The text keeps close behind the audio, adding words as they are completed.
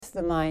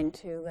the mind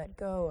to let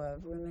go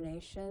of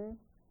rumination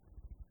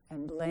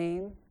and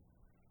blame,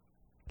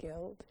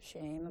 guilt,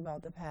 shame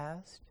about the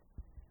past,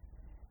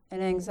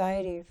 and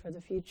anxiety for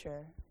the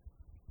future.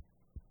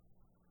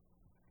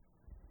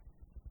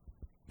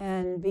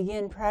 And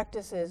begin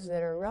practices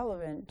that are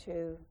relevant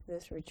to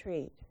this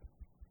retreat.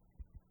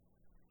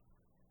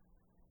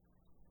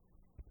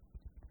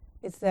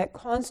 It's that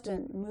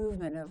constant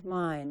movement of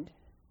mind,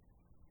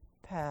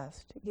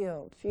 past,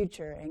 guilt,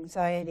 future,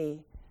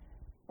 anxiety,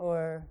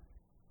 or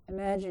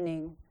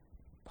imagining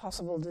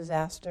possible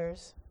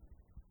disasters.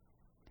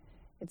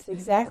 It's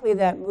exactly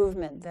that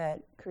movement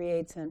that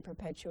creates and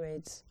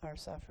perpetuates our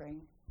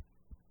suffering.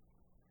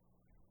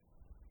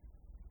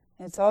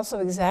 It's also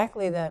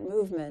exactly that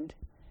movement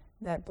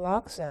that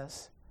blocks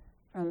us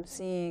from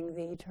seeing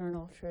the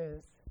eternal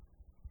truth,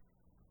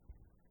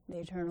 the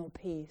eternal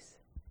peace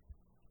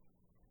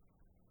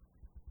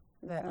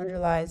that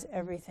underlies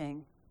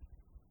everything,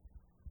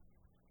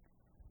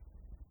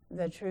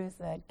 the truth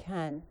that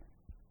can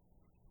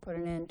put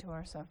an end to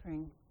our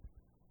suffering.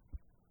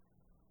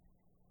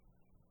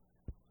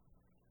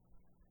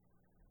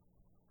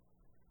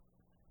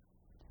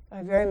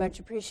 I very much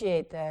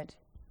appreciate that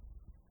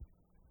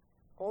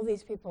all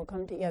these people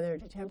come together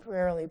to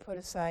temporarily put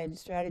aside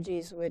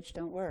strategies which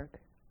don't work.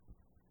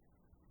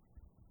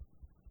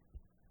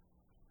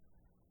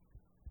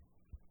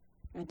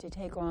 And to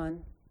take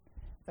on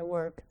the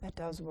work that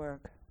does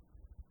work.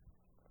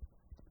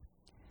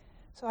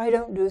 So I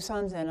don't do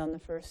Sanzen on the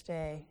first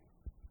day.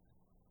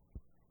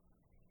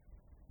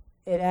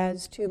 It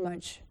adds too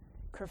much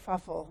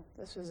kerfuffle.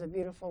 This was a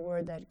beautiful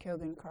word that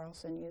Kyogen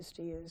Carlson used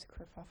to use,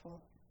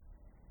 kerfuffle.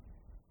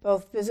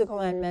 Both physical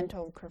and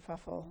mental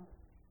kerfuffle.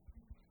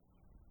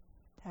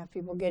 To have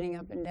people getting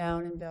up and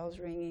down and bells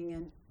ringing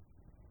and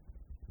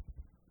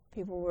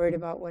people worried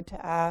about what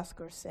to ask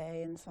or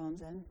say in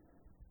Sanzen.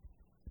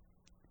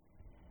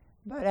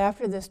 But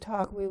after this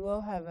talk, we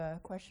will have a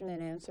question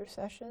and answer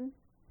session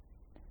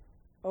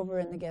over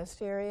in the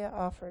guest area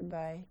offered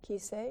by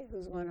Kisei,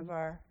 who's one of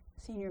our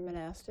senior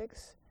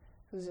monastics,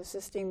 who's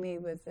assisting me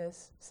with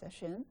this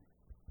session.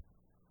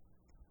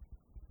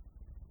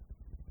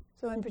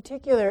 So in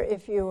particular,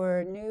 if you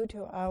are new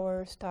to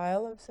our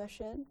style of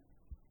session,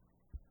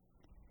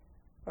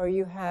 or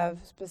you have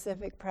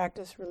specific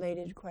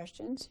practice-related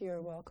questions,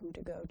 you're welcome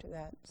to go to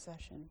that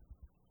session.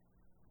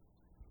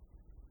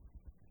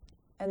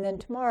 And then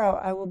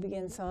tomorrow I will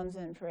begin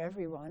Sanzen for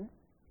everyone.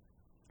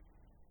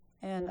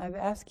 And I've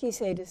asked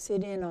Kisei to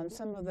sit in on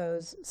some of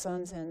those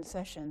Sanzen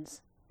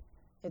sessions.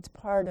 It's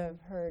part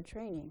of her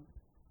training.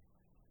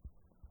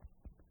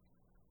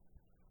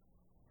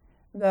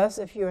 Thus,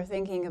 if you're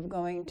thinking of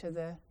going to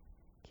the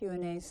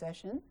Q&A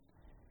session,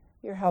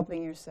 you're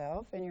helping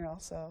yourself and you're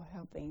also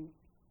helping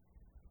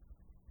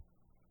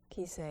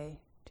Kisei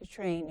to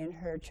train in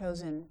her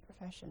chosen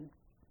profession.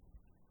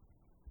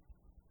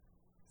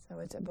 So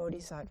it's a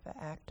bodhisattva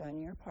act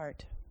on your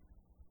part.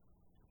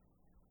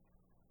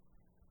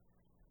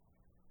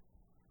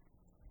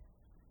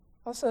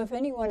 Also, if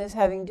anyone is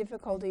having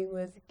difficulty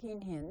with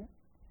Kinhin,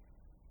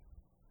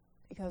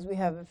 because we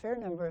have a fair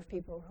number of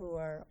people who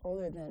are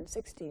older than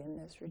 60 in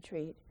this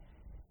retreat,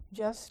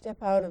 just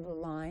step out of the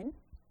line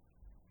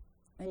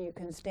and you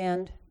can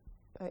stand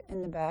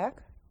in the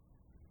back.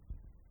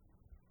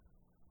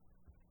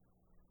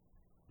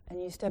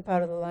 And you step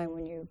out of the line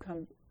when you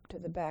come to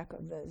the back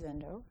of the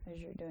zendo as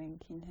you're doing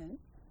Kinhin.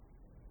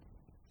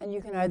 And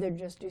you can either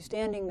just do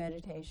standing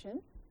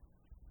meditation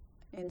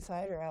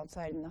inside or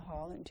outside in the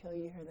hall until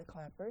you hear the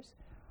clappers,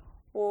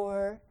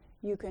 or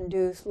you can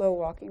do slow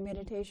walking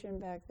meditation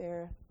back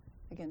there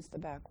against the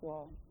back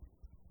wall.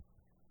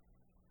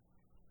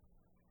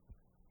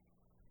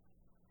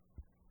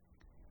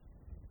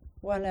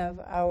 One of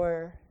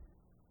our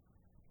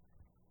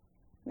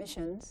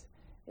missions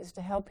is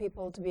to help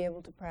people to be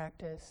able to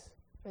practice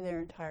for their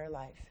entire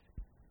life,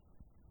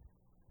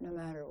 no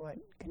matter what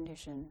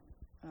condition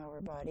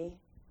our body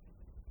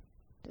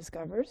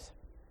discovers.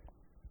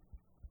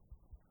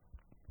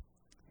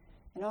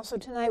 And also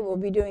tonight we'll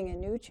be doing a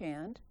new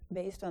chant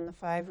based on the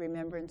 5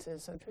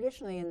 remembrances. So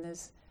traditionally in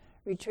this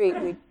retreat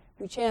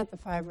we chant the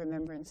 5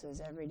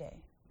 remembrances every day.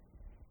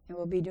 And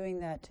we'll be doing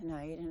that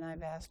tonight, and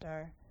I've asked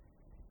our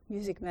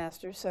music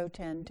master,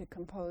 Soten, to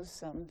compose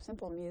some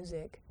simple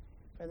music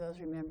for those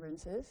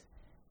remembrances,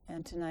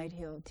 and tonight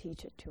he'll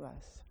teach it to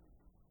us.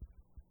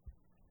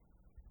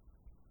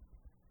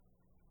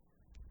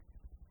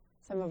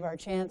 Some of our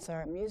chants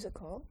are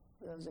musical.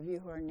 Those of you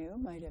who are new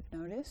might have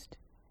noticed.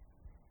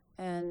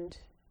 And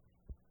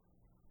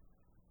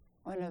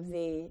one of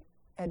the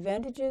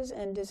advantages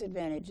and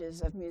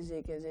disadvantages of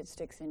music is it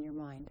sticks in your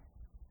mind.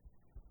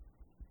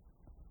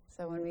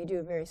 So when we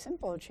do very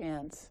simple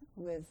chants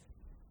with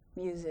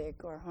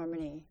music or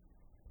harmony,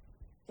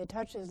 it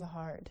touches the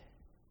heart,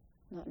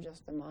 not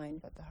just the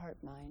mind, but the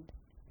heart-mind,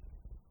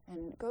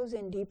 and goes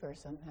in deeper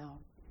somehow,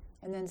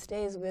 and then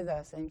stays with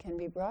us and can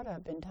be brought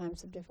up in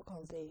times of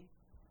difficulty.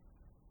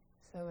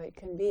 So it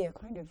can be a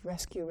kind of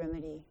rescue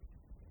remedy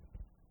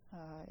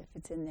if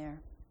it's in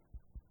there.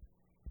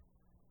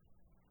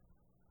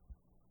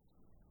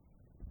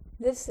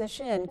 This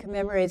sesshin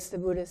commemorates the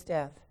Buddha's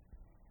death.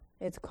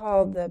 It's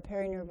called the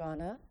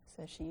Parinirvana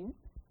Sesshin.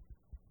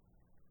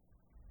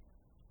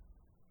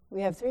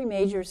 We have 3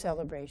 major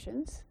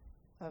celebrations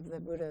of the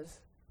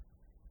Buddha's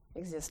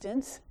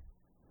existence.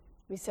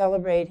 We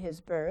celebrate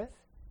his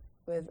birth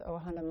with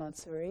Ohana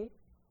Matsuri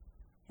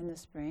in the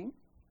spring.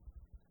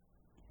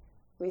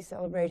 We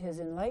celebrate his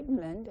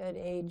enlightenment at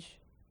age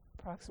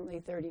approximately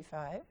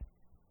 35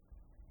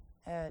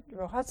 at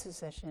Rohatsu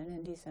Session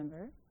in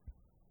December.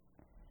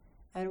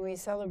 And we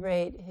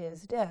celebrate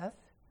his death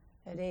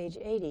at age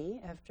 80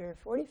 after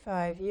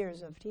 45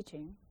 years of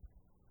teaching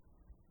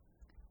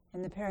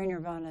in the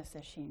Parinirvana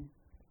Sesshin.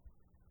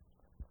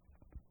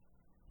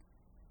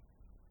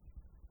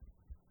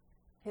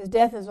 His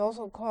death is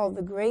also called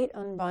the Great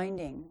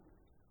Unbinding.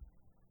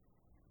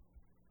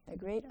 The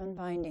Great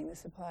Unbinding,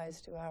 this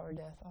applies to our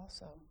death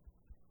also.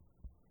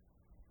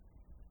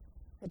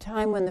 The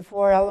time when the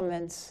 4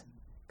 elements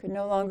could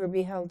no longer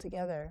be held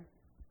together.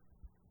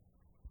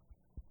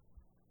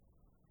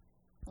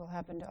 It will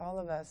happen to all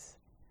of us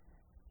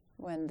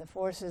when the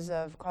forces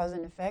of cause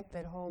and effect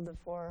that hold the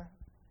 4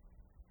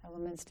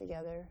 elements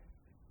together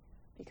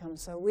become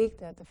so weak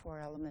that the 4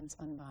 elements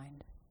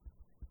unbind.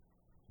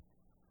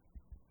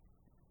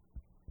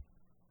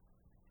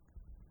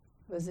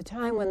 It was the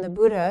time when the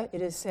Buddha,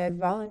 it is said,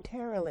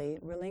 voluntarily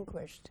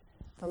relinquished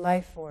the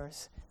life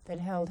force that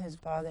held his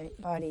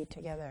body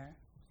together.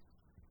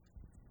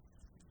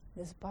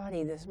 This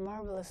body, this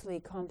marvelously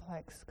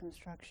complex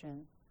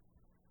construction.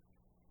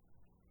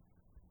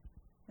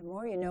 The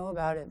more you know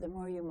about it, the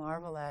more you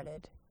marvel at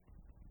it.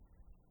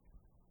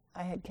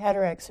 I had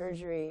cataract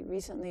surgery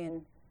recently,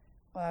 and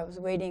while I was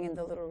waiting in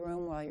the little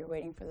room while you're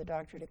waiting for the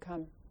doctor to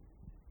come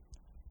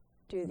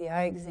do the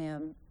eye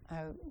exam,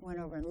 I went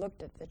over and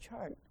looked at the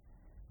chart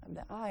of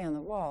the eye on the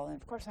wall. And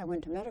of course I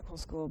went to medical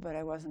school, but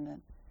I wasn't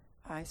an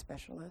eye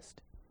specialist.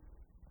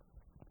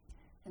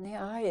 And the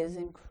eye is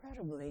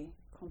incredibly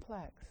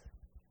complex.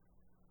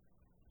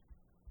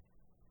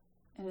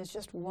 And it's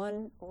just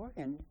one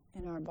organ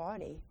in our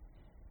body.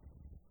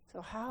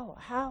 So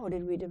how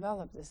did we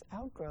develop this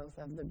outgrowth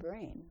of the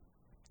brain?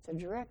 It's a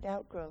direct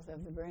outgrowth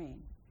of the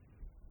brain.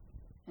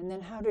 And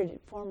then how did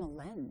it form a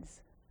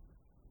lens?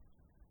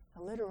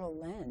 A literal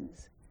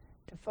lens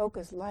to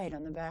focus light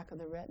on the back of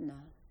the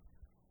retina.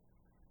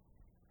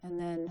 And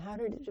then how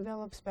did it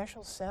develop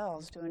special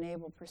cells to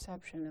enable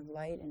perception of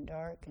light and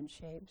dark and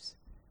shapes?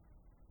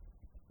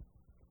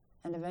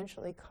 And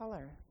eventually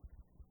color.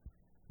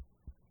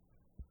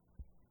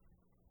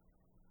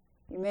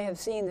 You may have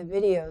seen the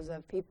videos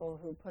of people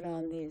who put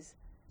on these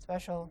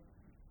special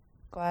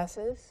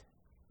glasses,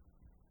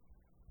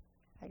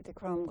 like the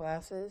chrome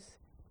glasses,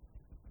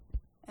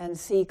 and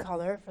see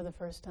color for the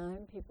first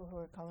time, people who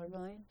are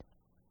colorblind.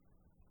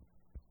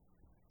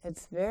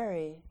 It's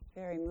very,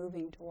 very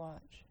moving to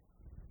watch.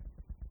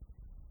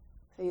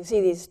 So you see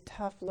these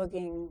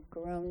tough-looking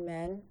grown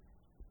men,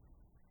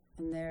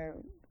 and their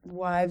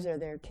wives or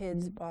their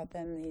kids bought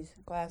them these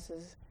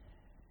glasses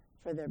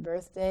for their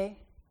birthday,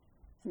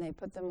 and they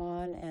put them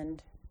on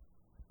and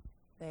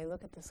they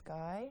look at the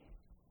sky,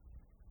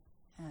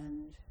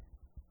 and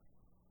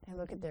they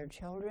look at their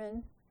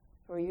children,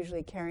 who are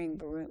usually carrying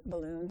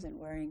balloons and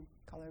wearing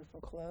colorful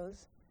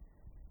clothes.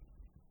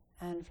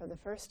 And for the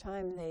first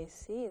time they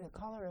see the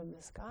color of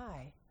the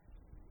sky,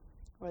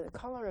 or the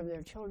color of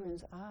their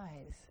children's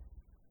eyes.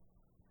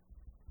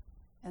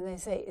 And they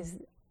say,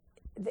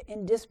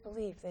 in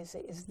disbelief, they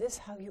say, "Is this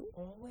how you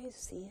always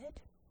see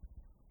it?"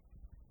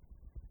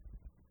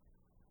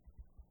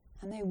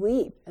 And they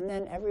weep, and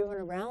then everyone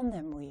around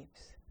them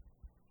weeps.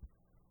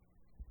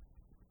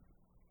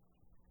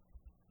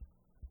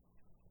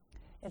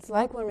 It's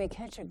like when we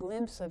catch a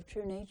glimpse of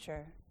true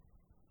nature.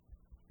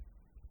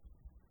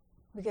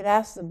 We could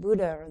ask the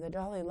Buddha or the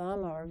Dalai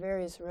Lama or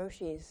various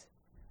Roshis,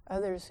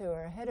 others who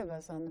are ahead of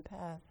us on the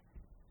path,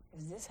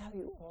 "Is this how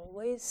you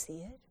always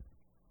see it?"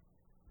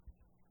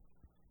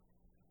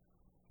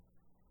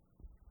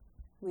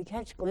 We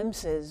catch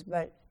glimpses,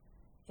 but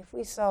if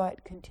we saw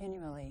it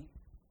continually,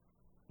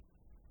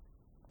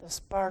 the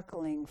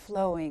sparkling,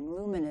 flowing,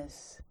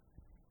 luminous,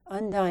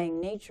 undying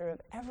nature of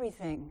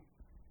everything,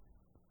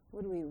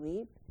 would we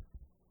weep?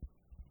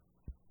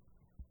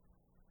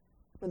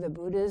 Would the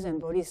Buddhas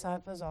and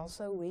Bodhisattvas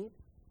also weep?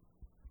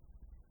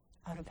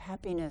 Out of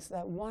happiness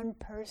that one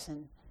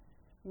person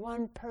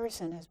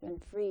has been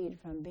freed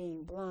from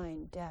being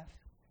blind,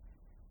 deaf,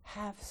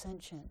 half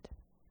sentient.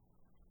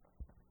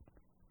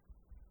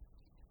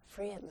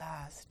 Free at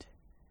last,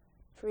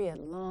 free at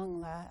long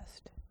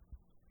last.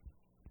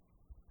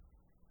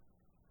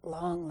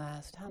 Long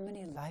last, how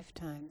many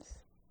lifetimes?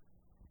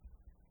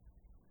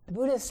 The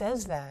Buddha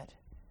says that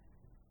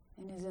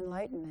in his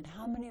enlightenment.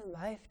 How many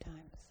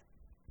lifetimes?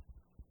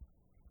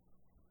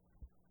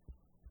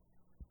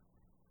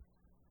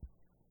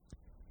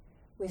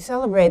 We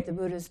celebrate the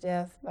Buddha's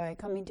death by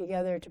coming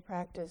together to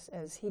practice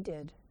as he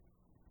did.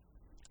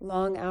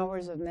 Long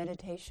hours of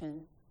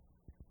meditation,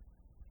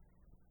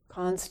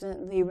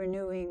 constantly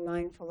renewing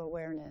mindful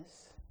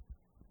awareness,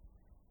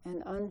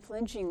 and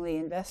unflinchingly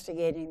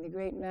investigating the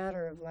great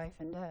matter of life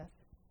and death.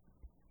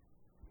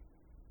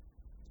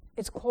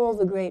 It's called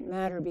the great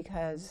matter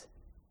because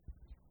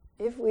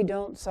if we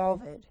don't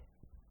solve it,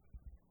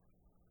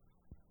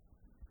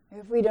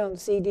 if we don't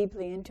see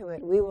deeply into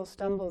it, we will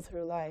stumble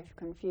through life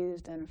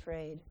confused and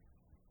afraid,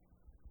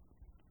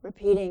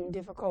 repeating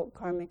difficult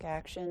karmic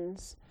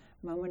actions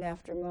moment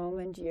after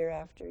moment, year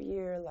after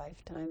year,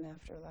 lifetime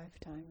after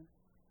lifetime.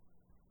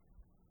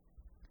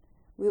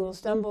 We will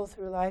stumble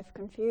through life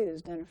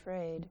confused and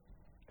afraid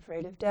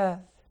of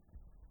death,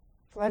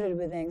 flooded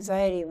with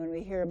anxiety when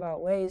we hear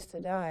about ways to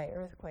die,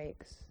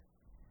 earthquakes,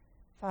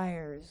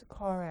 fires,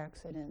 car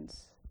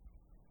accidents,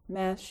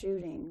 mass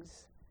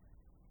shootings,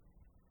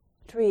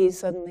 trees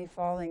suddenly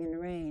falling in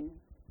rain.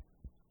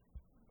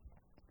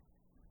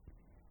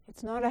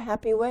 It's not a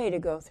happy way to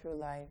go through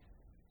life,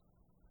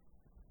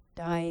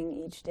 dying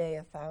each day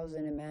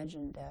 1,000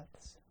 imagined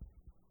deaths,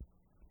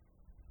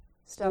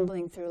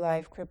 stumbling through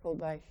life crippled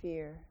by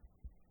fear,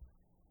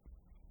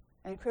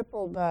 and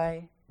crippled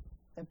by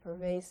the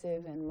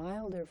pervasive and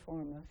milder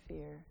form of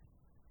fear,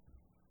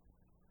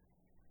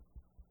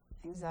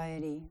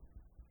 anxiety.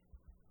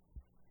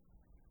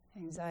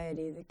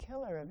 Anxiety, the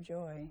killer of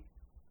joy.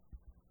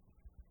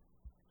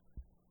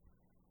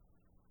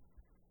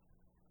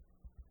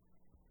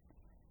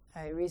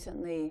 I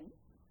recently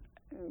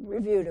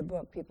reviewed a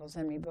book. People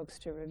send me books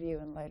to review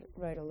and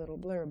write a little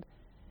blurb.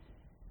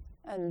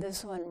 And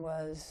this one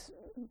was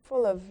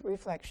full of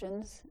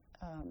reflections,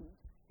 kind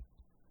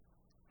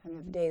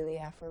of daily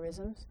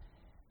aphorisms.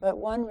 But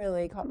one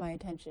really caught my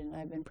attention, and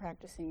I've been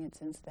practicing it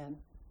since then.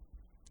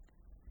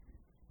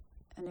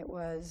 And it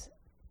was,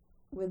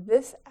 with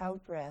this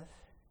out-breath,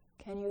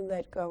 can you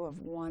let go of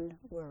one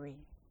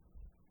worry?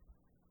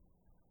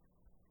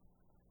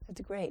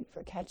 It's great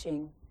for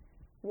catching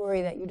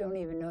worry that you don't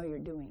even know you're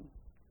doing.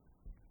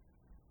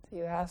 So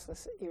you ask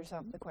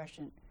yourself the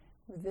question,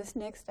 with this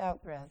next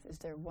out-breath, is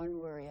there one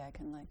worry I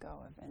can let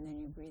go of? And then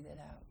you breathe it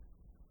out.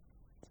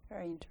 It's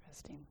very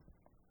interesting.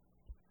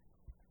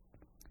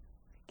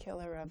 The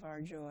killer of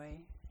our joy,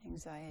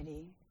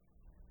 anxiety.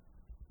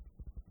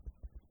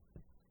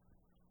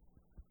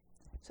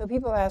 So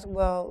people ask,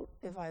 well,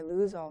 if I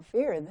lose all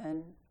fear,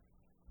 then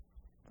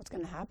what's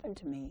going to happen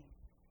to me?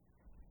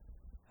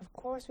 Of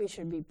course we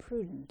should be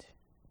prudent.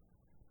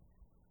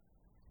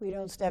 We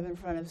don't step in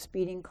front of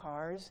speeding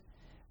cars.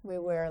 We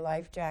wear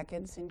life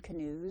jackets in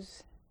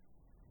canoes.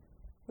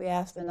 We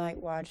ask the night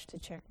watch to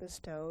check the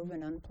stove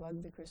and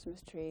unplug the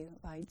Christmas tree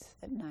lights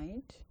at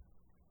night.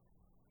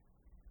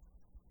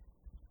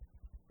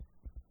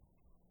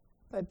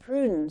 But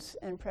prudence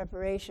and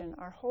preparation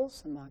are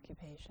wholesome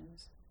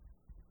occupations.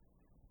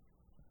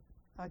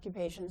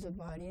 Occupations of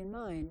body and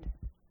mind.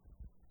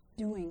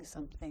 Doing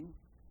something.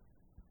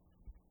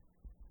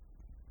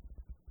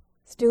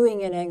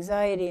 Stewing in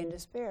anxiety and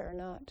despair are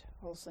not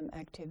wholesome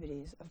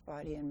activities of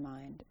body and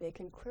mind. They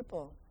can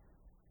cripple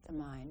the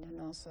mind and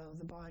also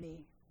the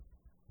body.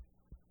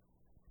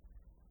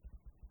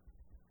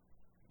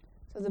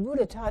 So the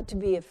Buddha taught to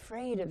be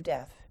afraid of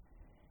death,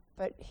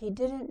 but he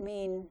didn't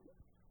mean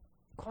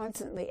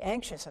constantly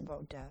anxious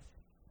about death.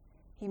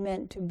 He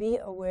meant to be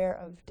aware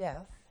of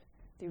death,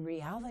 the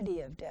reality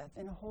of death,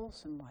 in a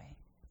wholesome way.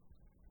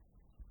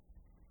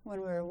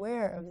 When we're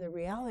aware of the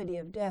reality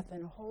of death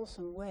in a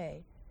wholesome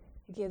way,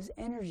 it gives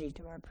energy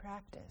to our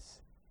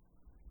practice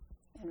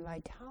and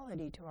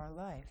vitality to our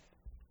life.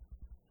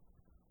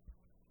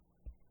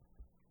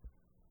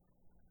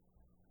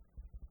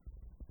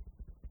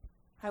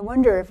 I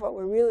wonder if what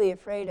we're really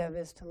afraid of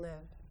is to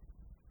live.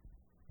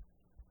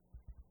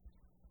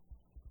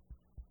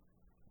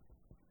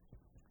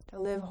 To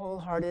live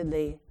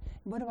wholeheartedly.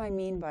 What do I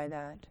mean by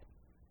that?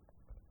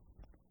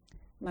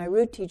 My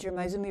root teacher,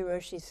 Maizumi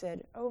Roshi,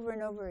 said over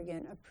and over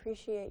again,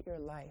 appreciate your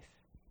life.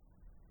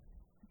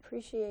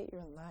 Appreciate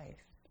your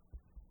life.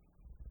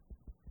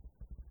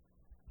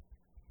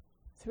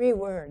 3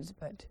 words,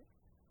 but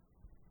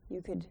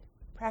you could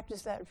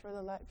practice that for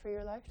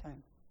your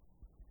lifetime.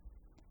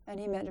 And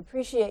he meant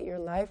appreciate your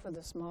life with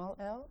a small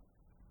L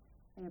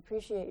and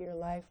appreciate your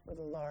life with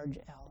a large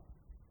L.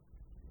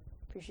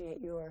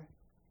 Appreciate your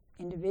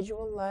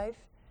individual life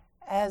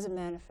as a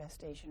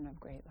manifestation of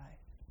great life.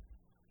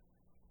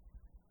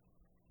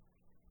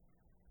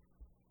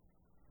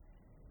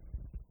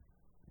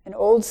 An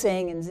old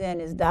saying in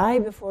Zen is, die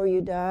before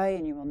you die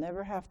and you will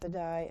never have to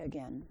die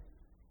again.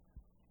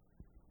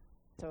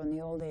 So in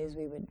the old days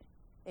we would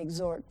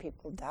exhort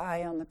people,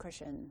 die on the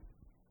cushion.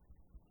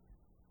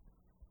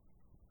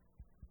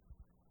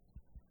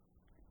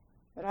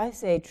 But I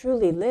say,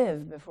 truly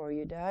live before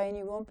you die and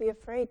you won't be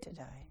afraid to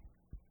die.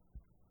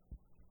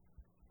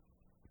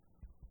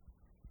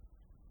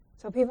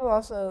 So people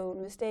also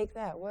mistake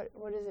that. What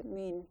does it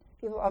mean?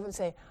 People often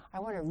say,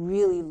 I want to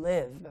really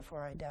live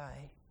before I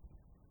die.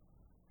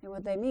 And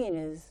what they mean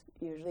is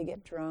usually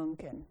get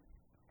drunk and,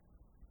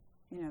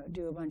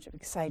 do a bunch of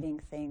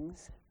exciting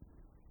things.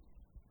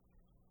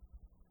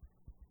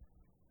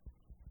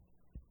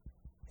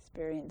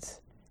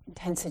 Experience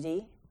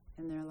intensity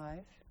in their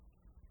life.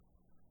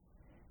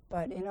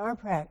 But in our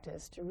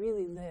practice, to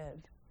really live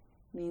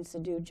means to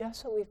do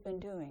just what we've been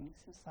doing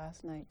since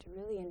last night, to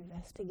really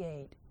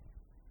investigate,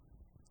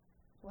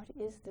 what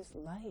is this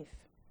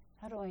life?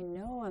 How do I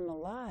know I'm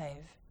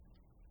alive?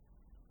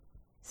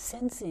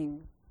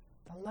 Sensing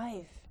the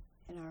life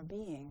in our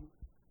being.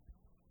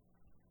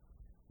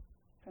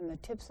 From the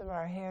tips of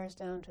our hairs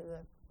down to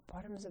the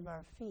bottoms of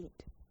our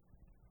feet.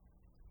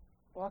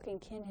 Walking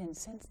Kinhin,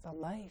 sense the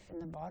life in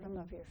the bottom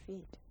of your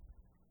feet.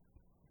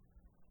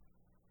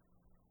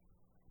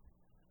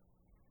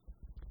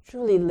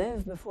 Truly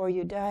live before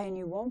you die, and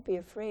you won't be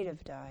afraid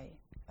of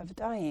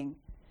dying.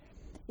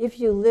 If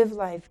you live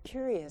life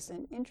curious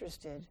and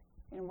interested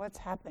in what's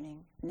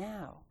happening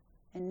now,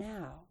 and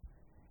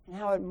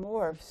how it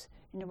morphs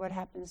into what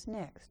happens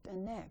next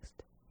and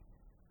next.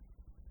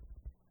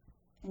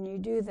 And you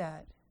do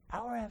that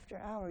hour after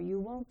hour, you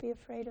won't be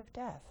afraid of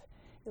death.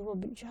 It will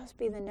just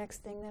be the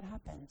next thing that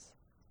happens.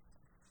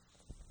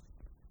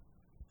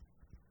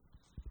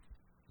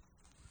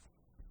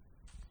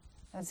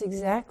 That's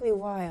exactly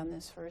why on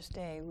this first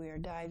day we are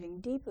diving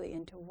deeply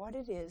into what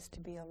it is to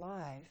be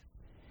alive.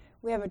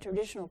 We have a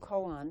traditional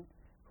koan,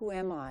 who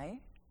am I?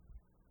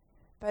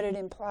 But it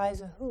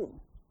implies a who,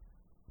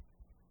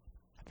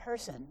 a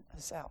person, a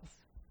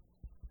self.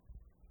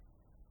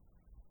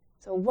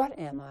 So what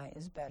am I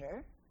is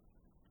better.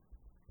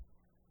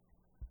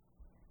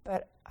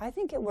 But I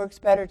think it works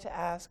better to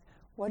ask,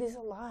 what is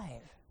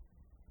alive?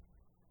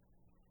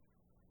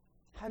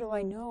 How do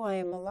I know I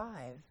am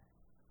alive?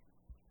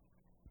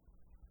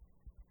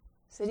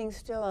 Sitting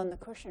still on the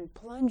cushion,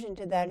 plunge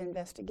into that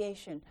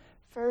investigation,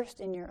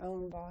 first in your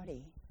own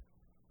body,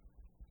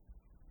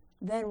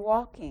 then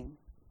walking,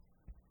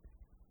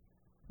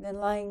 then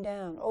lying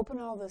down. Open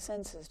all the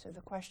senses to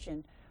the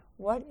question,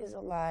 what is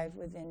alive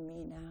within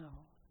me now?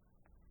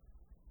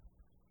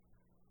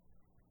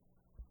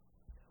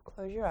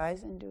 Close your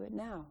eyes and do it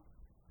now.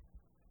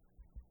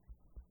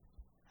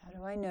 How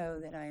do I know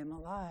that I am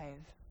alive?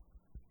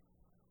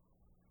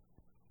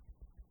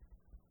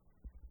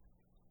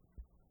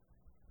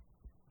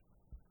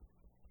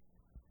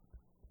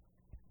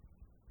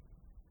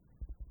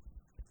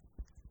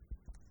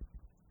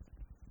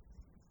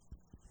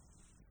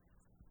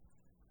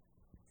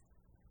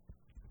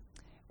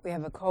 We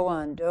have a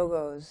koan,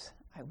 Dogo's,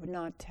 I would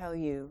not tell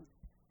you.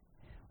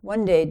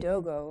 One day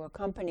Dogo,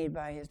 accompanied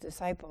by his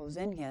disciple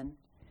Zengen,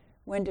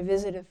 went to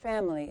visit a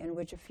family in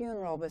which a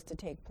funeral was to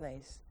take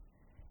place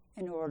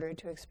in order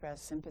to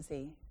express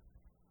sympathy.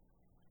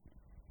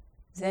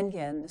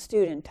 Zengen, the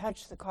student,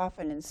 touched the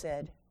coffin and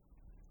said,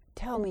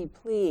 "Tell me,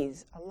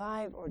 please,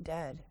 alive or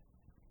dead?"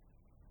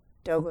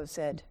 Dogo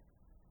said,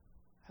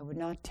 "I would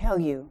not tell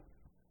you."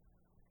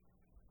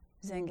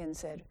 Zengen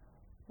said,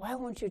 "Why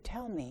won't you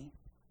tell me?"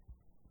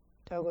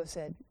 Dogo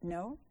said,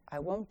 "No, I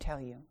won't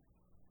tell you."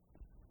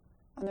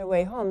 On their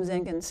way home,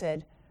 Zengen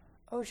said,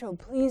 "Osho,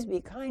 please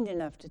be kind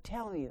enough to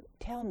tell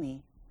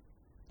me.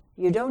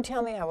 You don't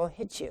tell me, I will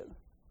hit you."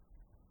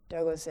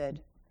 Dogo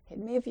said, "Hit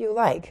me if you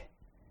like,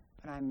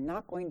 but I'm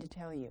not going to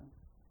tell you."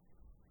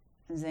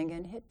 And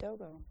Zengen hit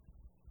Dogo.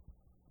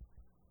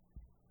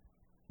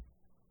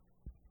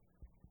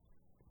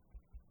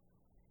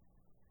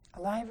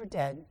 Alive or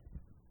dead?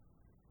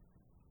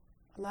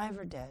 Alive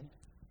or dead?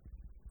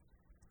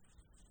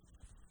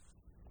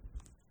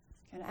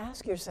 And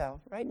ask yourself,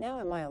 right now,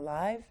 am I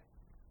alive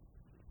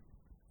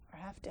or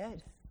half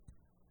dead?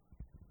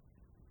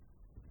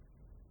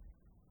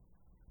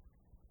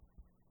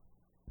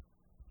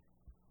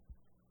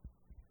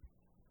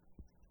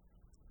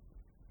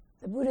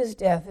 The Buddha's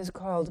death is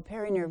called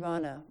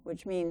parinirvana,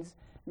 which means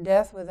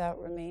death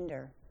without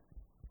remainder.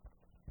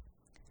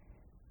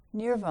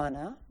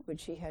 Nirvana,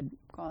 which he had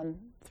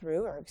gone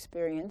through or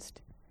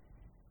experienced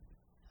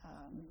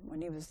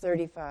when he was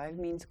 35,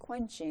 means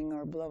quenching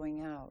or blowing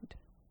out,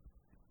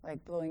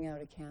 like blowing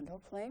out a candle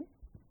flame,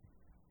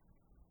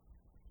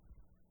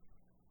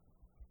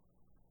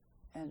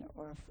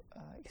 or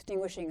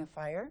extinguishing a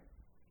fire.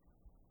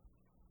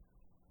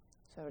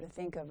 So to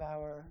think of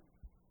the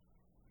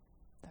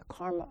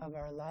karma of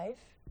our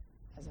life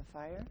as a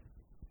fire.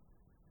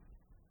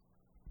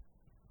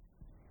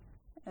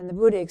 And the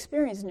Buddha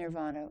experienced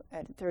nirvana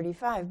at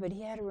 35, but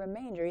he had a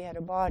remainder, he had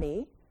a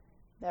body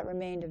that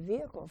remained a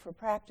vehicle for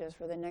practice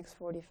for the next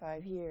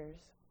 45 years.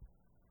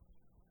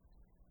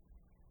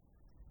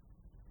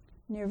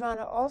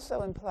 Nirvana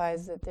also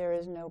implies that there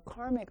is no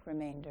karmic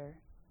remainder,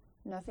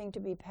 nothing to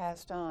be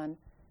passed on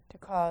to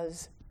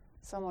cause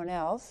someone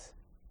else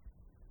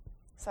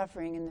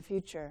suffering in the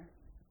future.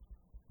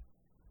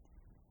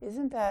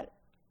 Isn't that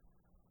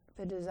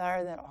the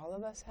desire that all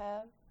of us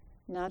have,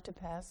 not to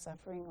pass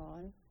suffering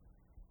on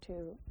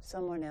to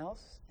someone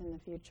else in the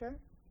future?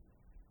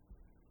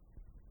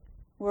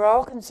 We're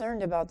all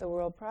concerned about the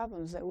world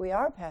problems that we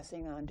are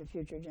passing on to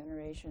future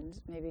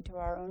generations, maybe to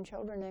our own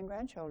children and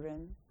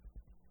grandchildren.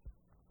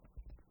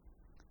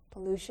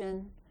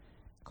 Pollution,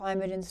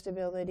 climate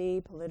instability,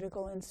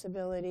 political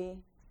instability,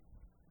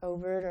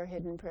 overt or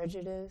hidden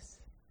prejudice,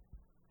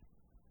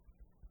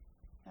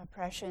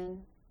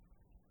 oppression,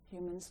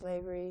 human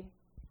slavery.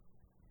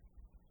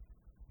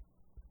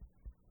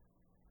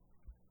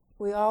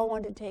 We all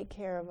want to take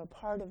care of a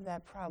part of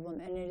that problem,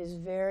 and it is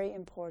very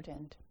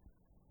important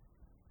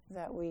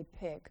that we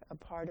pick a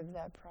part of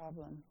that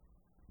problem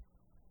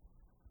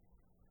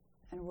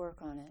and work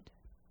on it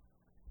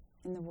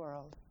in the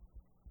world.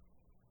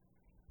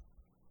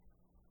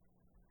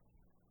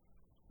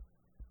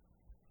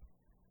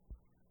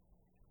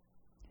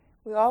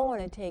 We all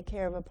want to take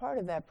care of a part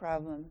of that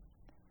problem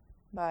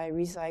by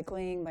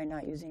recycling, by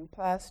not using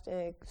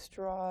plastic,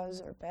 straws,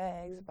 or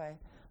bags, by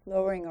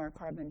lowering our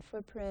carbon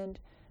footprint,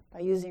 by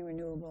using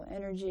renewable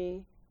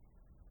energy,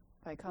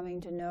 by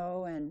coming to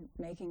know and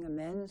making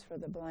amends for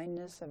the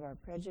blindness of our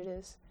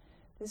prejudice.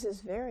 This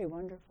is very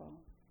wonderful.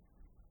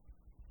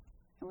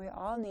 And we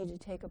all need to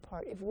take a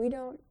part. If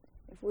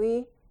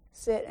we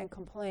sit and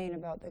complain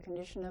about the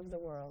condition of the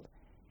world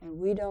and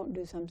we don't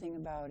do something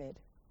about it,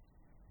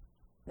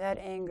 that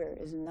anger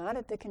is not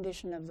at the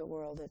condition of the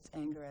world, it's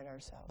anger at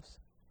ourselves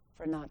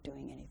for not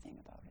doing anything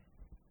about it.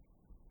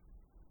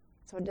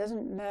 So it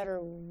doesn't matter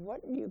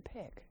what you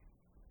pick.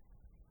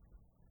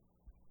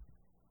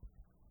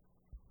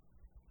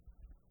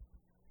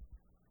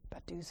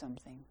 But do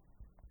something.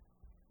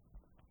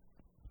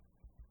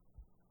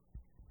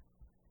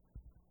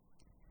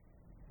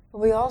 But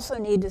we also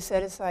need to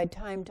set aside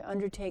time to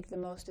undertake the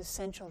most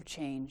essential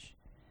change,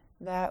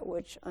 that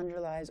which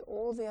underlies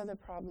all the other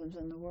problems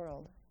in the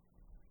world,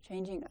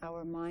 changing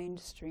our mind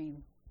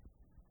stream.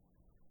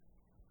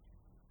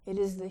 It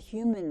is the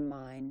human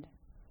mind,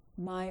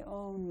 my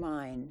own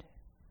mind,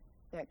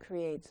 that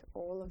creates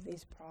all of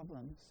these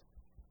problems.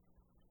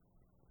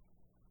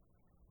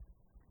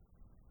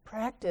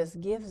 Practice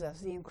gives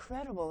us the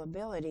incredible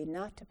ability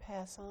not to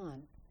pass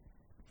on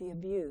the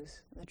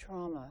abuse, the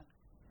trauma,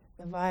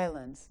 the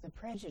violence, the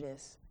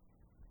prejudice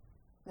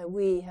that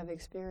we have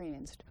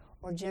experienced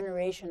or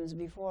generations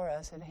before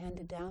us have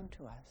handed down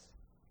to us.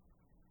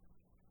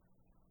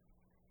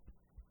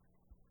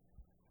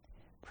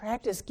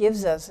 Practice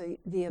gives us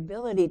the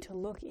ability to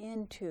look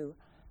into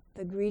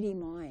the greedy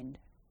mind,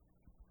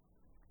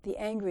 the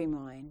angry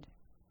mind,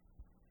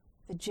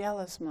 the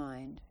jealous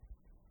mind,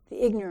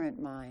 the ignorant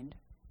mind,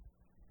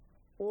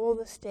 all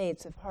the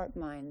states of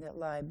heart-mind that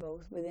lie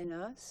both within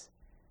us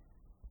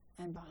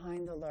and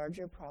behind the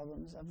larger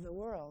problems of the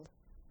world.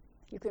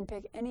 You can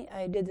pick any.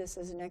 I did this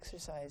as an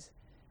exercise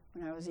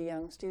when I was a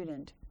young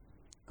student,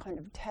 kind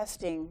of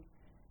testing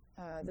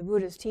the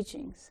Buddha's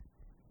teachings.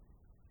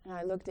 And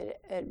I looked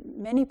at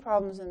many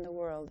problems in the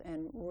world,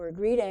 and were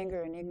greed,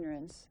 anger, and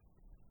ignorance,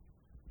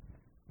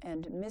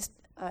 and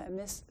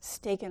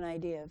mistaken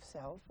idea of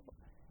self,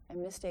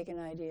 and mistaken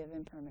idea of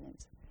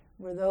impermanence,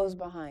 were those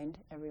behind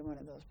every one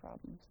of those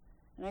problems.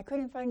 And I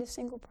couldn't find a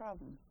single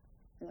problem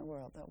in the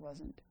world that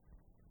wasn't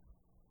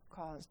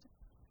caused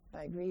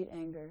by greed,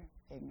 anger,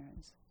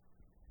 ignorance,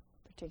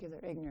 particular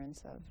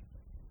ignorance of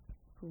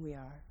who we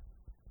are.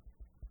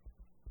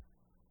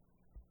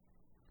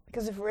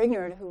 Because if we're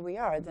ignorant of who we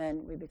are,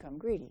 then we become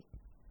greedy.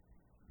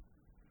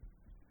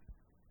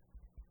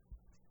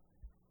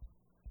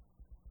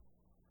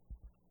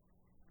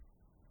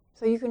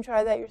 So you can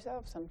try that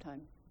yourself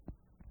sometime.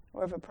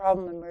 Or if a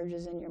problem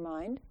emerges in your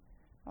mind,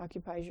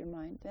 occupies your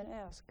mind, then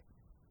ask,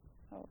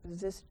 oh,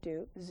 is this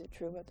due? Is it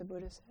true what the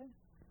Buddha said?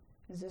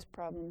 Is this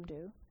problem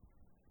due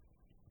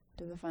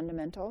to the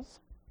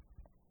fundamentals?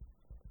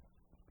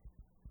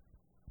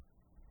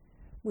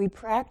 We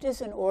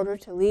practice in order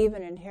to leave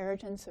an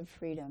inheritance of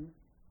freedom.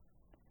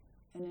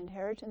 An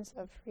inheritance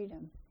of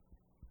freedom.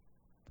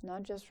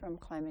 Not just from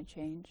climate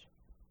change,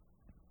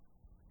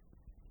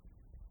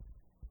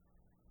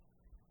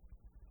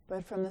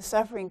 but from the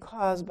suffering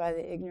caused by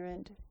the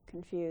ignorant,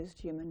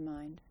 confused human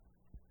mind.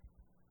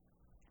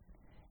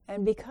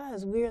 And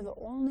because we are the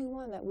only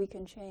one that we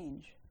can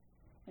change,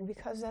 and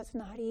because that's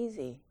not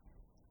easy,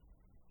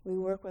 we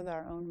work with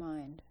our own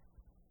mind.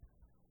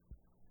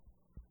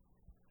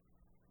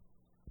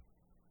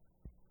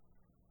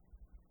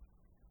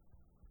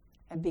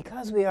 And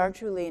because we are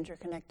truly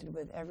interconnected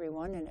with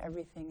everyone and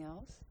everything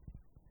else,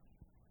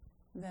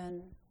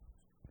 then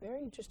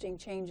very interesting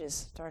changes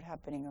start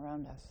happening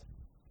around us.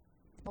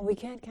 But we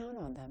can't count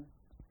on them.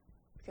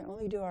 We can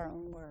only do our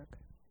own work.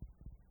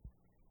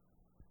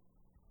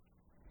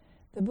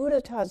 The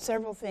Buddha taught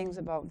several things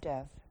about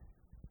death.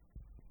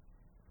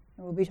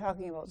 And we'll be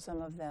talking about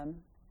some of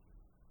them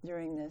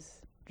during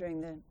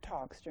the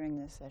talks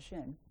during this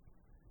session.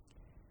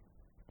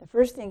 The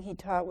first thing he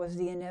taught was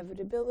the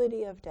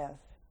inevitability of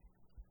death.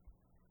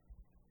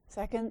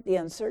 Second, the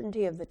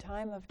uncertainty of the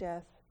time of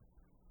death,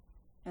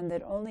 and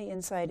that only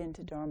insight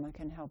into Dharma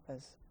can help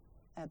us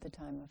at the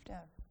time of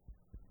death.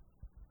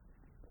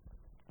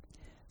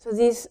 So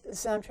these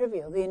sound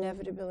trivial, the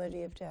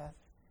inevitability of death,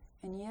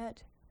 and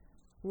yet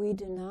we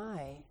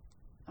deny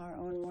our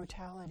own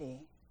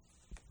mortality.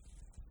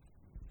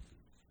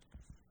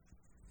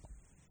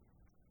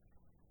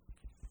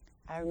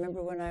 I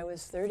remember when I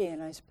was 30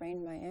 and I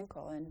sprained my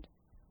ankle and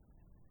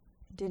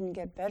it didn't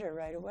get better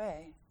right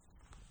away.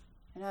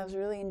 And I was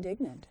really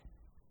indignant.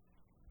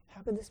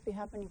 How could this be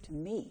happening to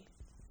me?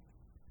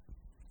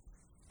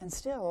 And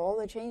still, all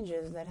the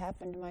changes that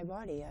happened to my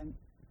body, I'm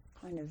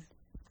kind of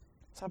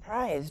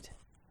surprised.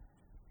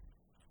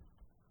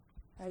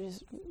 I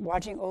just,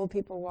 watching old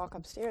people walk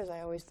upstairs,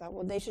 I always thought,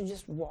 well, they should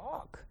just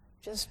walk.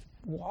 Just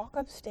walk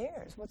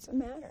upstairs. What's the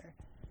matter?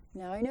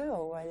 Now I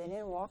know why they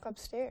didn't walk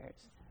upstairs.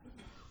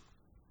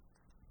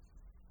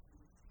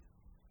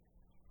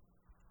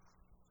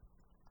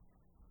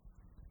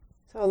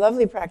 So a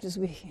lovely practice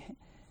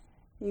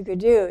you could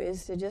do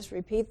is to just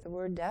repeat the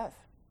word death.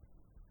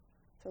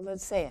 So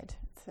let's say it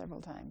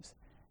several times.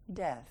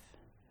 Death,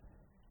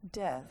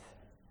 death,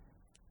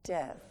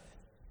 death,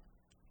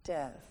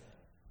 death,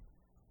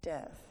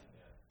 death.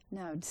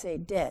 Now say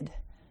dead,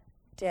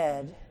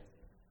 dead,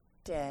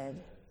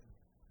 dead,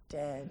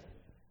 dead,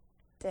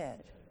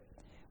 dead.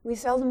 We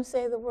seldom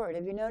say the word.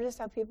 Have you noticed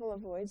how people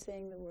avoid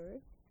saying the word?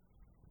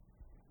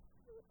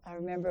 I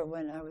remember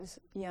when I was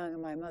young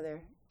and my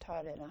mother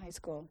taught at a high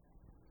school.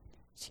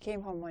 She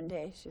came home one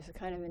day, she was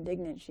kind of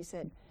indignant. She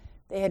said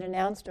they had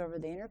announced over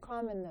the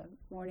intercom in the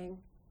morning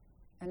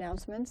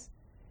announcements,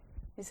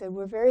 they said,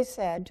 we're very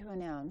sad to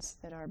announce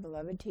that our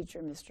beloved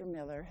teacher, Mr.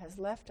 Miller, has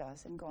left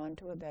us and gone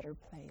to a better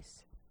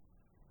place.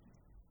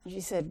 And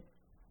she said,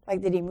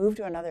 like, did he move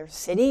to another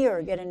city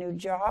or get a new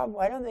job?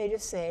 Why don't they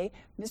just say,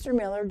 Mr.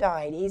 Miller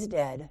died, he's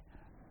dead?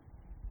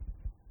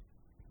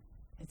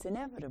 It's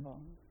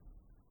inevitable.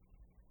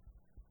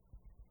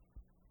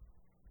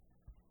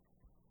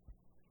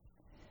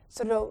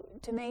 So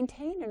to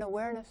maintain an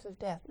awareness of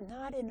death,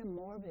 not in a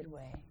morbid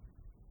way,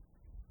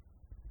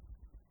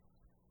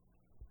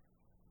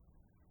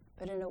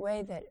 but in a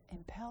way that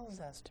impels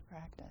us to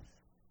practice,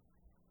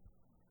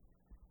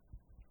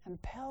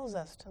 impels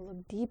us to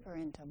look deeper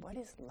into what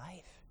is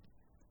life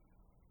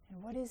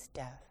and what is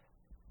death.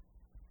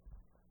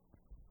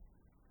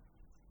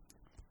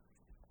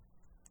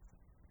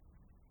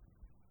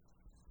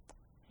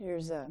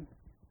 Here's a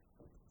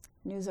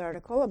news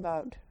article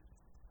about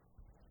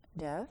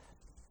death.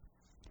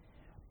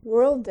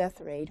 World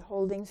death rate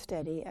holding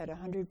steady at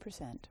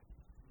 100%.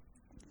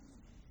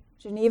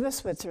 Geneva,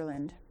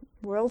 Switzerland.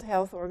 World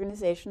Health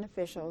Organization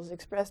officials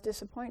expressed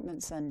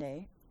disappointment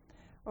Sunday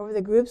over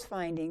the group's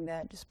finding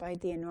that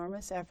despite the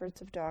enormous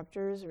efforts of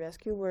doctors,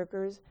 rescue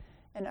workers,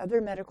 and other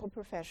medical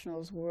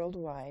professionals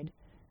worldwide,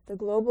 the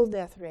global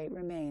death rate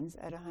remains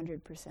at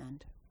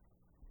 100%.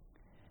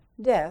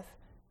 Death,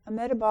 a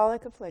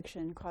metabolic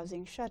affliction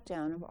causing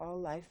shutdown of all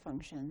life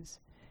functions,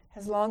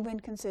 has long been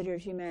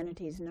considered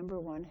humanity's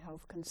 #1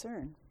 health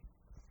concern.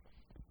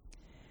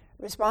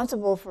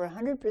 Responsible for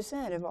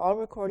 100% of all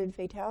recorded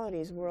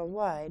fatalities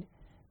worldwide,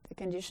 the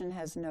condition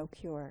has no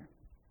cure.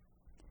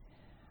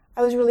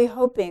 I was really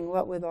hoping,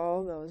 what with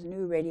all those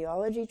new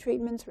radiology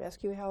treatments,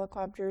 rescue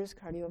helicopters,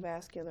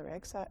 cardiovascular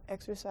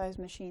exercise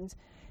machines,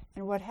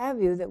 and what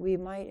have you, that we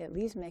might at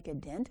least make a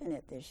dent in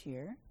it this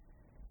year,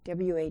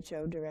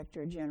 WHO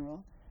Director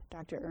General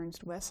Dr.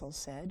 Ernst Wessel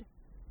said.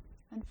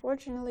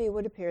 Unfortunately, it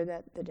would appear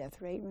that the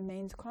death rate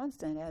remains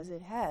constant as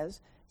it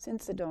has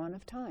since the dawn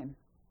of time.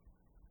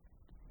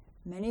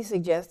 Many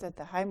suggest that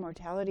the high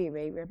mortality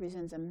rate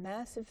represents a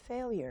massive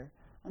failure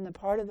on the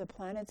part of the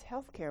planet's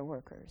healthcare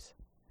workers.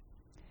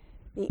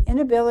 The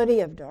inability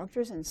of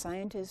doctors and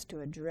scientists to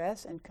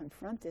address and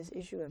confront this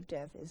issue of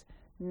death is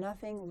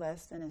nothing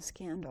less than a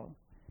scandal,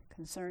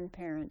 concerned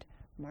parent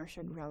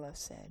Marcia Grella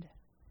said.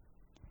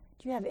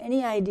 Do you have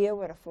any idea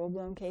what a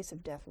full-blown case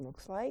of death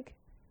looks like?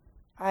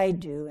 I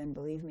do, and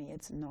believe me,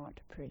 it's not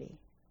pretty.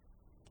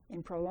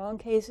 In prolonged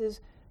cases,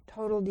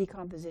 total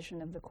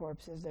decomposition of the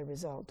corpse is the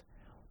result.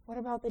 What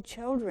about the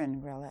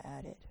children, Grella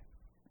added.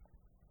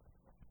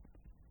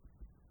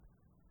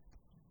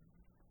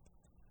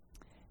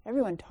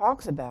 Everyone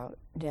talks about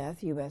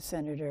death, U.S.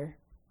 Senator,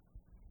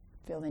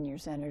 fill in your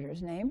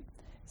senator's name,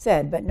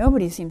 said, but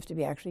nobody seems to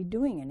be actually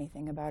doing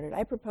anything about it.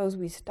 I propose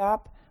we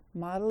stop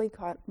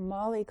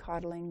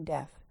mollycoddling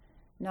death,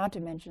 not to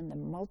mention the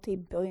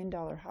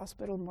multi-billion-dollar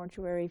hospital,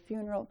 mortuary,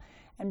 funeral,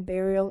 and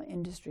burial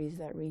industries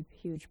that reap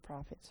huge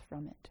profits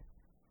from it.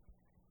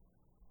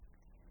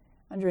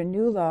 Under a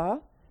new law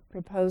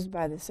proposed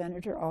by the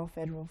senator, all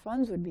federal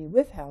funds would be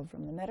withheld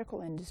from the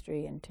medical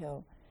industry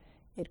until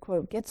it,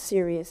 quote, gets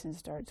serious and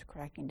starts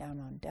cracking down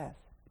on death.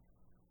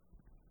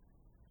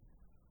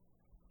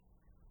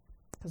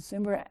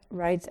 Consumer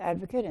rights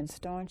advocate and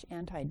staunch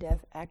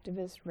anti-death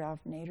activist Ralph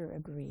Nader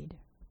agreed.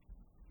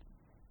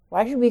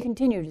 Why should we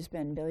continue to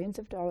spend billions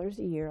of dollars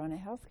a year on a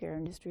healthcare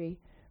industry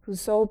whose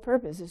sole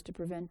purpose is to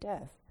prevent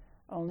death,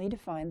 only to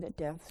find that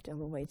death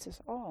still awaits us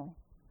all?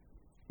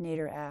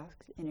 Nader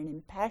asked in an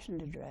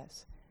impassioned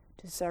address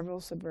to several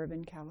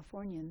suburban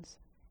Californians.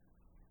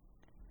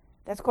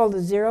 That's called a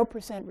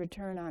 0%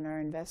 return on our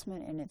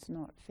investment, and it's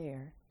not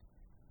fair.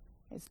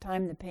 It's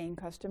time the paying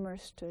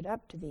customers stood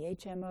up to the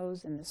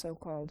HMOs and the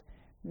so-called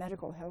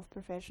medical health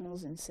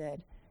professionals and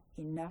said,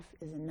 enough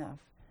is enough.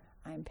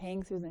 I'm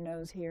paying through the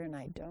nose here, and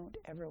I don't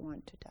ever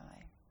want to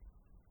die.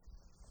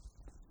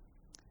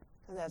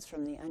 So that's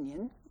from The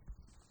Onion.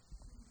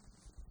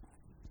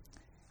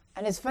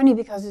 And it's funny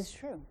because it's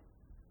true.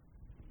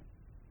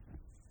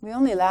 We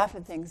only laugh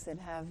at things that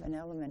have an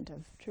element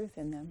of truth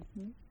in them.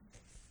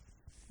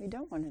 We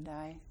don't want to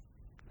die.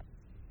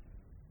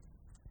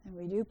 And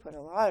we do put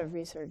a lot of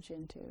research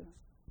into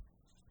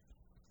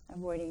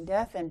avoiding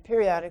death, and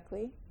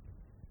periodically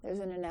there's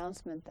an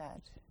announcement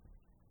that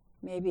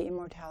maybe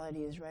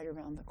immortality is right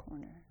around the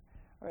corner,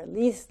 or at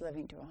least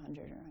living to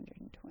 100 or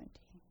 120.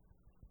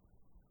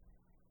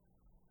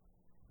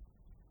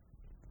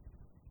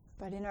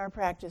 But in our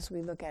practice,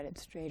 we look at it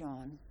straight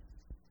on.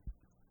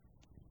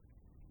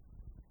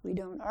 We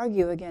don't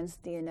argue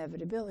against the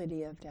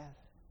inevitability of death.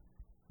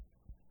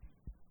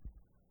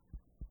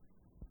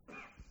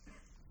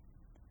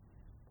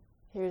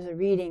 Here's a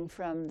reading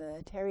from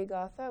the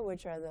Therigatha,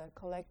 which are the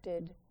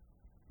collected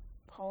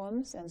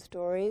poems and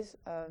stories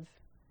of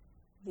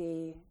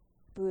the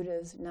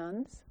Buddha's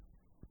nuns.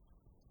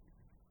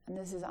 And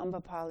this is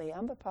Ambapali.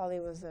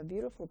 Ambapali was a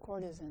beautiful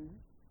courtesan.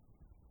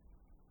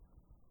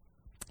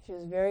 She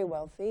was very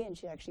wealthy, and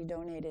she actually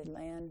donated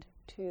land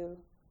to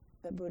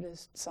the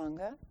Buddhist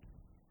Sangha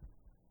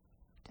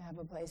to have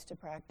a place to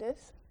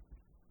practice.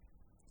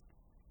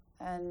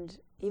 And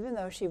even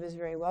though she was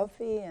very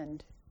wealthy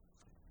and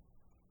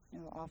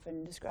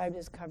often described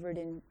as covered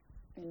in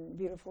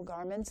beautiful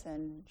garments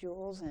and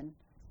jewels, and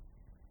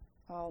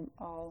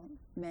all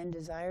men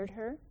desired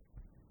her,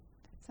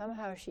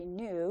 somehow she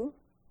knew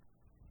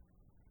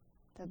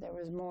that there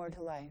was more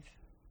to life.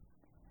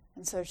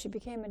 And so she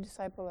became a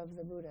disciple of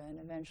the Buddha, and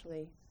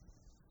eventually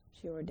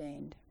she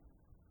ordained.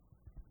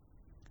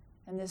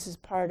 And this is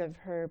part of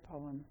her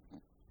poem.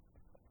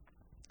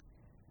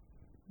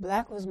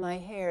 Black was my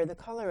hair, the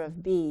color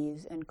of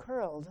bees, and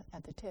curled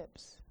at the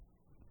tips.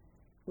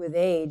 With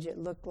age, it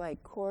looked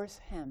like coarse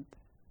hemp.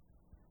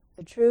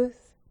 The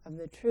truth of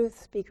the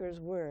truth speaker's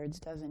words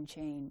doesn't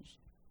change.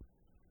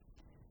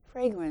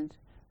 Fragrant,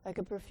 like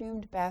a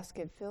perfumed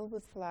basket filled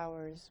with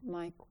flowers,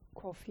 my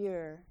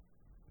coiffure.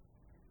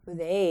 With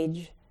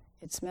age,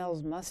 it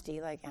smells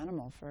musty like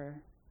animal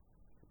fur.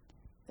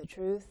 The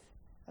truth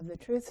of the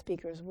truth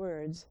speaker's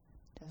words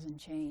doesn't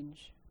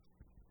change.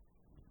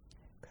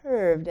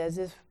 Curved as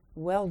if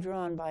well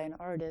drawn by an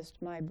artist,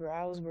 my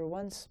brows were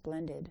once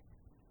splendid.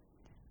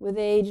 With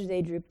age,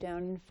 they droop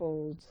down in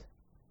folds.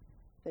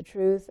 The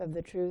truth of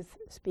the truth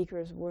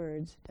speaker's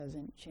words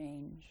doesn't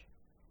change.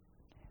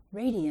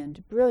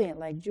 Radiant, brilliant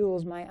like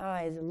jewels, my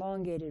eyes,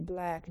 elongated,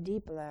 black,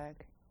 deep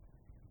black.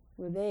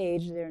 With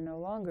age, they're no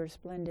longer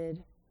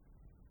splendid.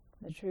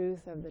 The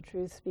truth of the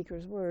truth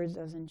speaker's words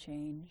doesn't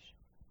change.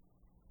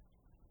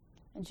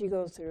 And she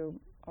goes through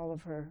all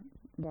of her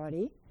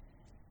body.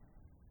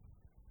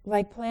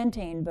 Like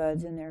plantain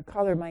buds in their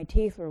color, my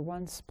teeth were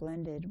once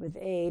splendid. With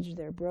age,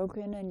 they're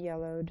broken and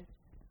yellowed.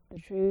 The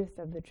truth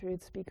of the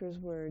truth speaker's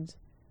words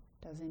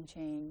doesn't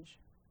change.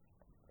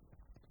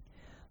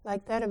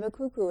 Like that of a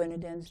cuckoo in a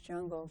dense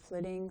jungle,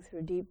 flitting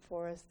through deep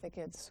forest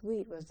thickets,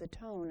 sweet was the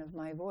tone of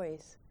my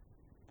voice.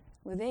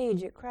 With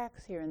age, it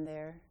cracks here and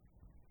there.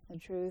 The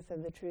truth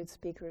of the truth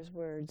speaker's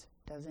words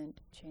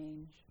doesn't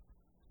change.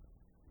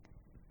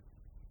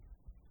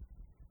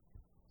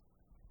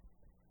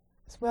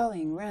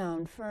 Swelling,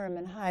 round, firm,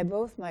 and high,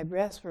 both my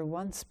breasts were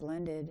once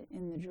splendid.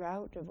 In the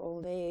drought of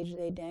old age,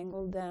 they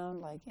dangled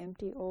down like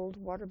empty old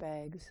water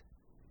bags.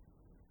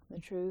 The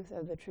truth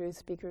of the truth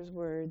speaker's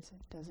words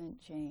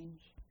doesn't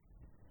change.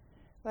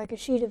 Like a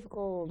sheet of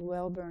gold,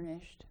 well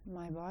burnished,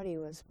 my body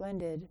was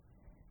splendid.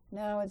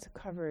 Now it's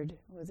covered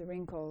with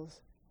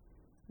wrinkles.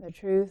 The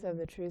truth of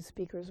the truth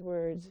speaker's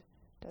words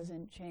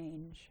doesn't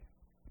change.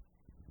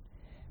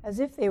 As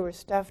if they were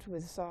stuffed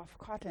with soft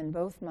cotton,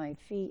 both my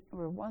feet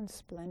were once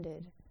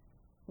splendid.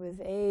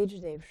 With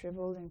age, they've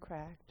shriveled and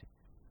cracked.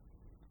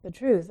 The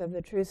truth of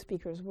the truth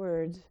speaker's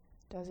words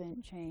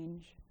doesn't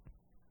change.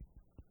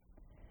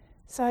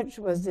 Such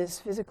was this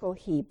physical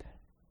heap.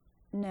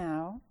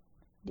 Now,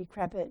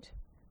 decrepit,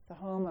 the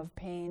home of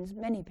pains,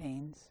 many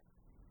pains.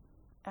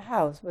 A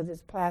house with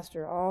its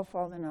plaster all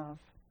fallen off.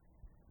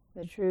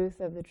 The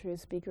truth of the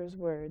truth speaker's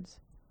words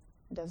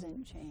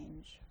doesn't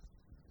change.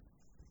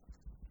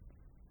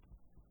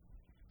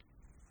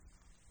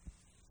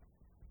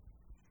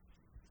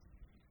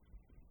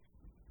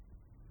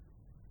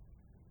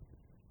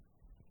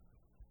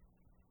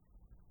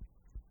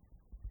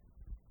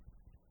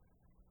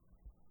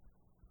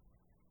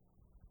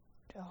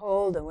 To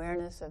hold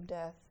awareness of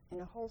death in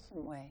a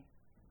wholesome way,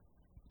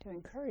 to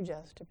encourage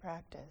us to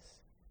practice,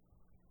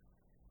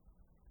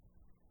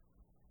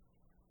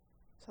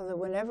 so that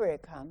whenever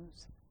it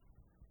comes,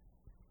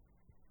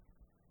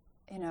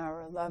 in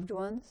our loved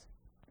ones,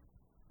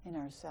 in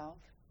ourself,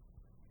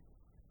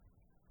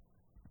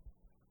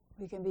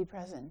 we can be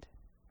present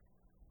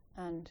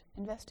and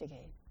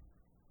investigate.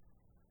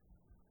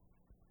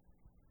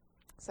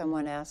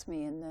 Someone asked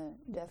me in the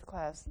death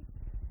class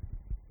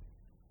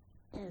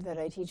that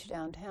I teach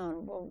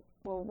downtown, well,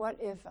 what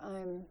if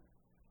I'm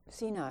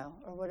senile,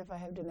 or what if I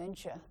have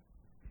dementia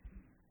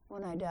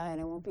when I die and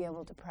I won't be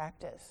able to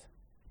practice?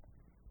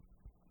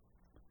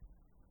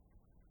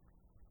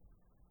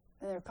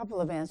 And there are a couple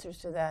of answers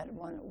to that.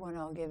 One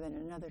I'll give in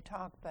another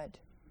talk, but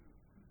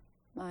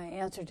my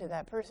answer to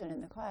that person in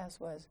the class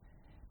was,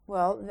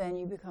 well, then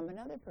you become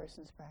another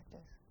person's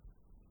practice.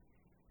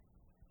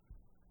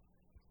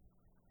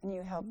 And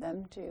you help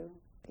them to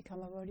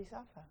become a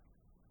bodhisattva.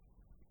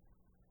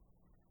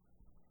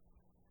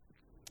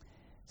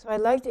 So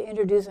I'd like to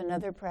introduce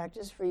another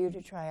practice for you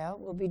to try out.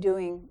 We'll be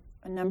doing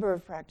a number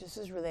of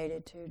practices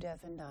related to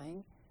death and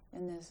dying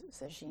in this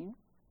sesshin.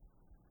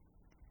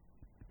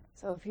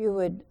 So if you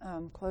would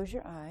close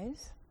your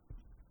eyes,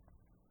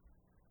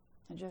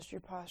 adjust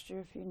your posture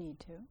if you need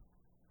to.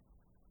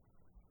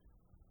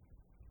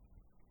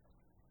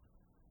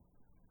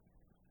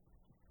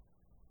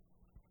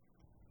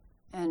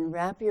 And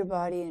wrap your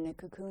body in a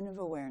cocoon of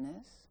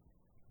awareness.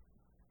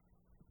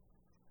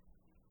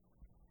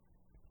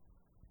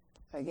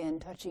 Again,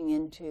 touching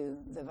into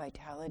the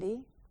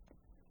vitality,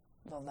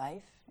 the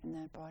life in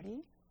that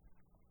body.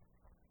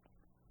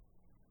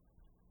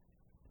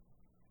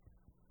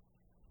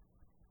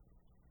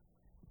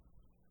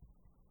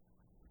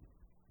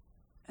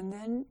 And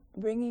then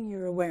bringing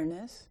your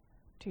awareness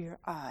to your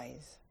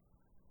eyes.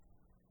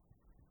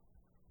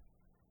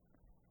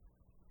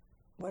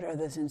 What are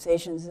the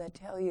sensations that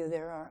tell you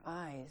there are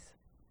eyes?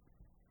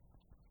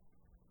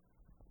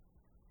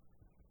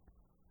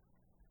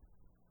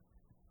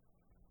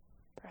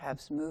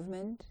 Perhaps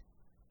movement,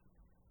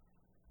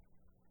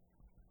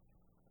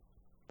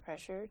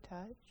 pressure,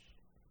 touch,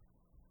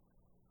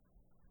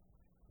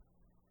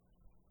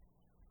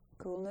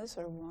 coolness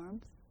or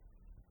warmth,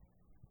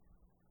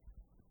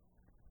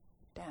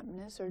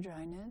 dampness or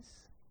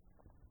dryness.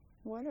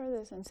 What are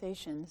the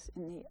sensations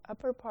in the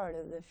upper part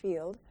of the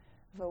field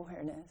of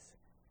awareness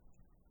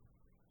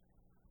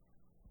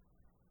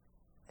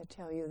that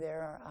tell you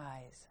there are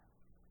eyes?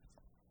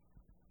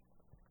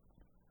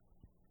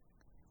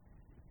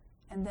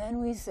 And then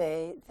we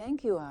say,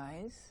 thank you,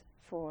 eyes,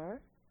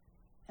 for,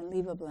 and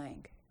leave a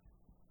blank.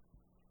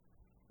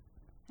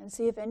 And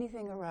see if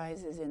anything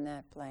arises in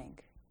that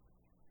blank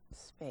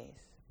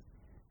space.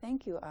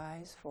 Thank you,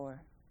 eyes,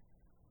 for.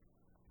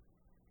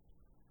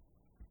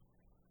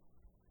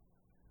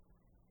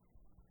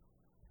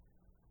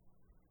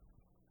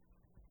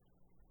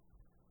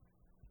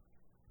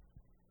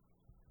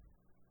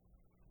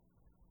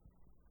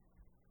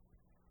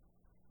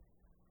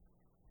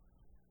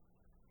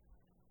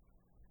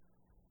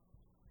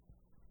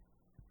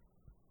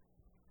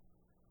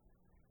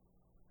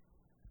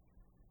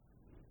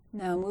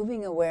 Now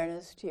moving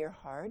awareness to your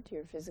heart,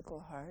 your physical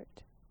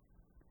heart.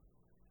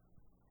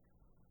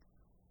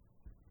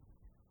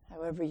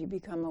 However you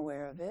become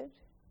aware of it.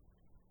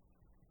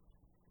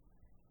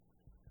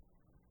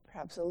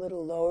 Perhaps a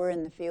little lower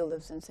in the field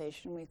of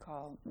sensation we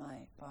call my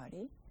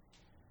body.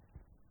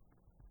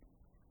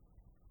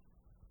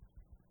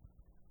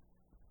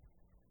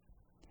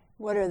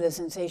 What are the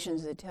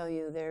sensations that tell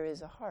you there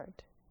is a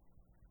heart?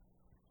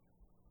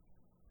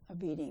 A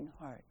beating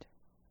heart.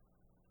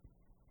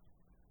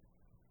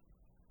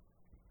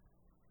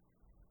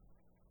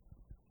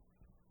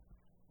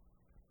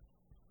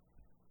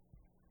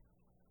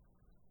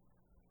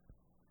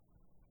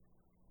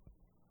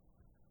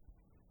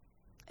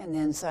 And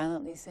then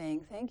silently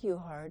saying, thank you,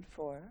 heart,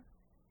 for,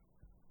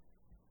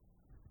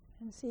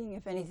 and seeing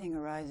if anything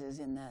arises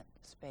in that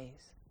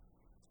space.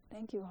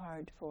 Thank you,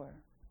 heart, for.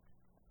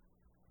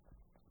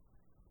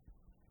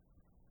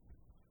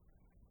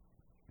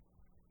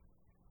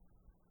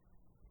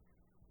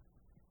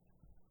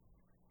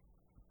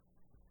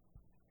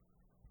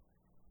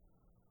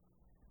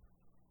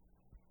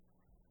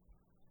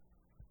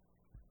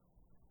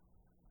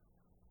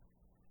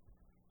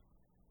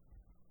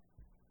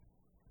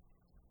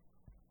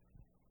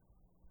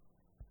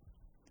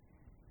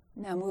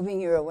 Now moving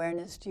your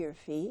awareness to your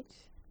feet.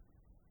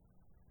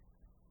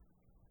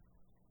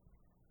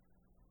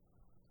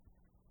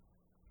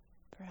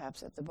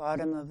 Perhaps at the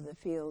bottom of the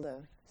field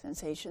of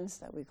sensations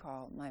that we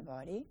call my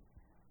body.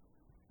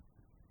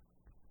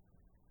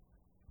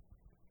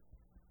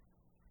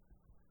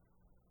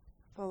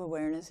 Full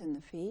awareness in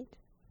the feet.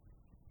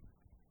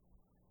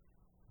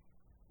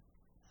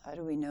 How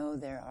do we know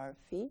there are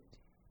feet?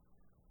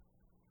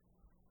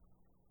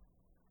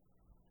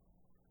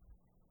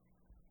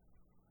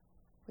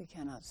 We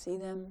cannot see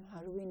them. How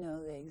do we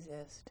know they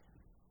exist?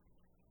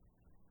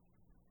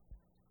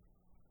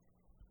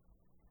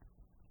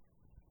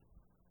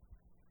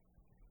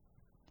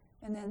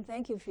 And then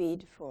thank you,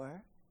 feet,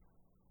 for.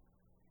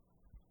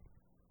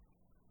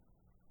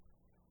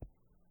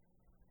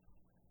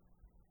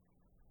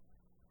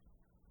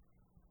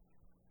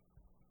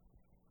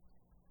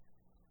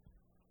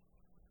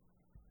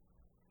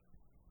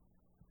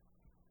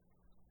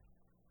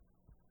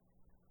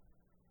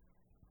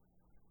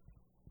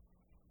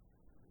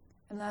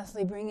 And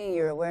lastly, bringing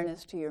your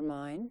awareness to your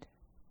mind.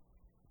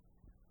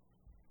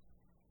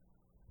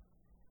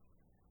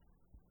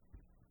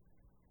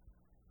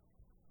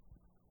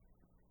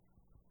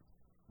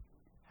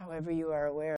 However you are aware